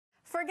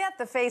Forget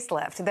the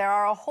facelift. There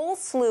are a whole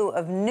slew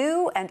of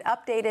new and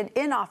updated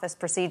in-office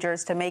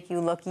procedures to make you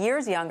look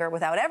years younger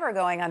without ever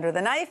going under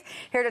the knife.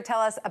 Here to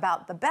tell us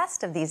about the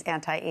best of these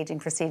anti-aging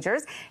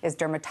procedures is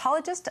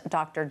dermatologist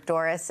Dr.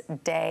 Doris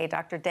Day.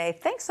 Dr. Day,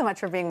 thanks so much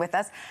for being with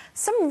us.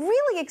 Some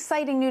really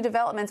exciting new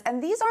developments,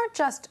 and these aren't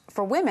just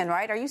for women,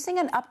 right? Are you seeing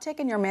an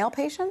uptick in your male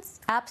patients?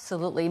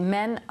 Absolutely.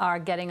 Men are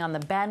getting on the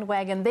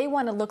bandwagon. They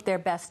want to look their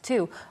best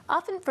too,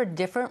 often for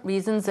different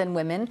reasons than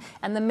women,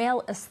 and the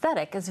male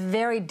aesthetic is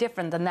very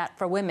different than that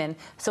for women.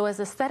 So as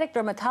aesthetic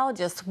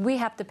dermatologists, we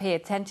have to pay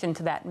attention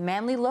to that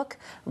manly look,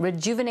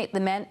 rejuvenate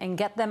the men, and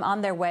get them on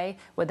their way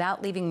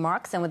without leaving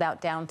marks and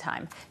without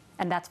downtime.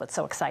 And that's what's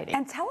so exciting.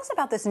 And tell us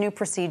about this new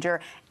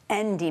procedure,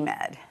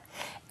 Endymed.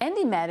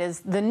 Endymed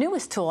is the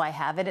newest tool I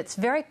have, and it's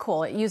very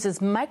cool. It uses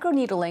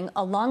microneedling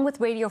along with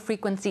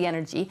radiofrequency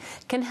energy,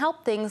 can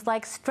help things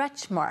like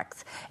stretch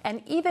marks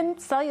and even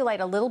cellulite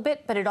a little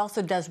bit, but it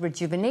also does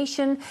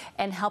rejuvenation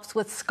and helps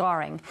with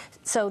scarring.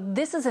 So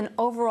this is an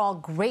overall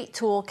great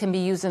tool, can be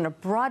used in a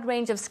broad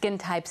range of skin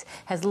types,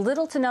 has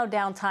little to no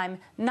downtime,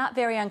 not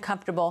very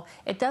uncomfortable.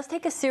 It does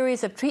take a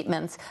series of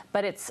treatments,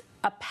 but it's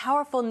a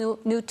powerful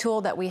new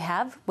tool that we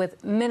have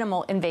with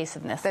minimal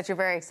invasiveness. That you're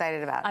very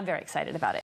excited about. I'm very excited about it.